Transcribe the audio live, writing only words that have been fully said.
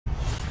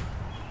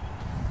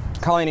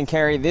Colleen and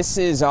Carrie, this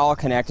is all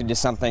connected to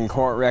something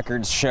court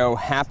records show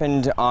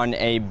happened on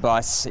a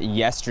bus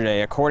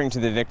yesterday. According to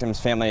the victim's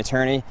family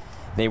attorney,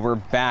 they were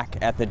back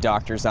at the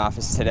doctor's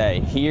office today.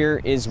 Here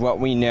is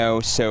what we know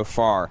so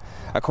far.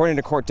 According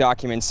to court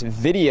documents,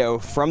 video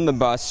from the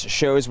bus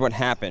shows what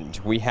happened.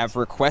 We have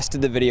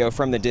requested the video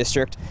from the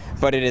district,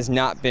 but it has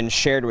not been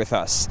shared with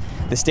us.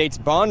 The state's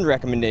bond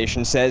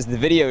recommendation says the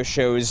video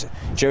shows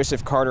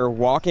Joseph Carter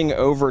walking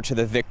over to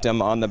the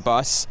victim on the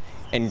bus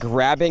and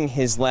grabbing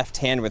his left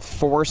hand with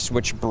force,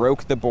 which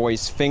broke the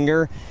boy's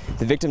finger.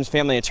 The victim's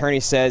family attorney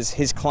says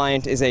his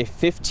client is a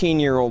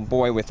 15-year-old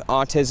boy with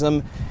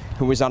autism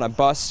who was on a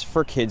bus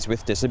for kids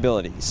with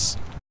disabilities.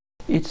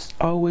 It's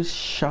always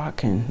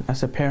shocking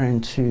as a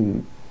parent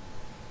to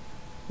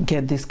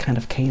get these kind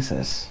of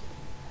cases.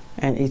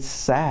 And it's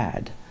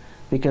sad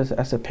because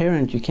as a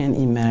parent, you can't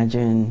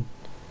imagine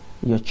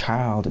your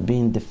child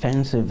being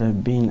defensive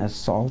of being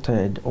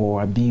assaulted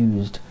or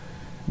abused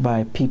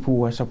by people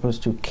who are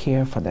supposed to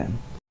care for them.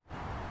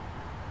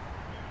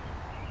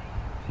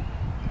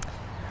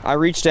 I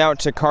reached out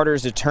to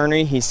Carter's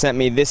attorney. He sent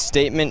me this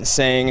statement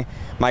saying,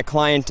 "My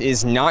client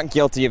is not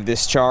guilty of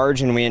this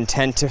charge and we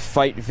intend to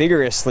fight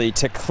vigorously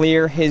to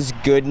clear his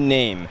good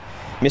name.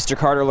 Mr.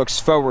 Carter looks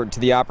forward to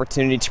the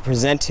opportunity to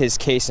present his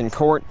case in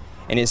court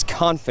and is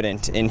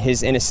confident in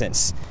his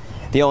innocence."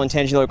 The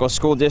Olentangy Local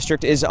School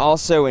District is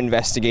also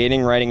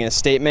investigating, writing in a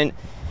statement.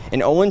 An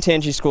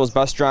Olentangy School's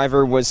bus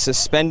driver was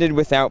suspended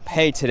without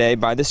pay today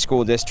by the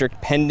school district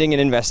pending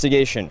an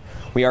investigation.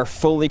 We are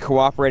fully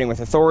cooperating with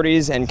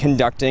authorities and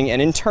conducting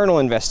an internal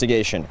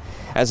investigation.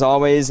 As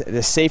always,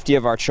 the safety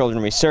of our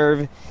children we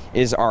serve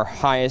is our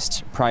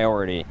highest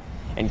priority.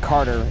 And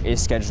Carter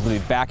is scheduled to be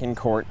back in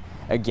court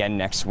again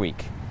next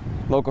week.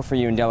 Local for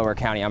you in Delaware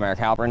County, I'm Eric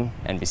Halpern,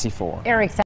 NBC4. Eric.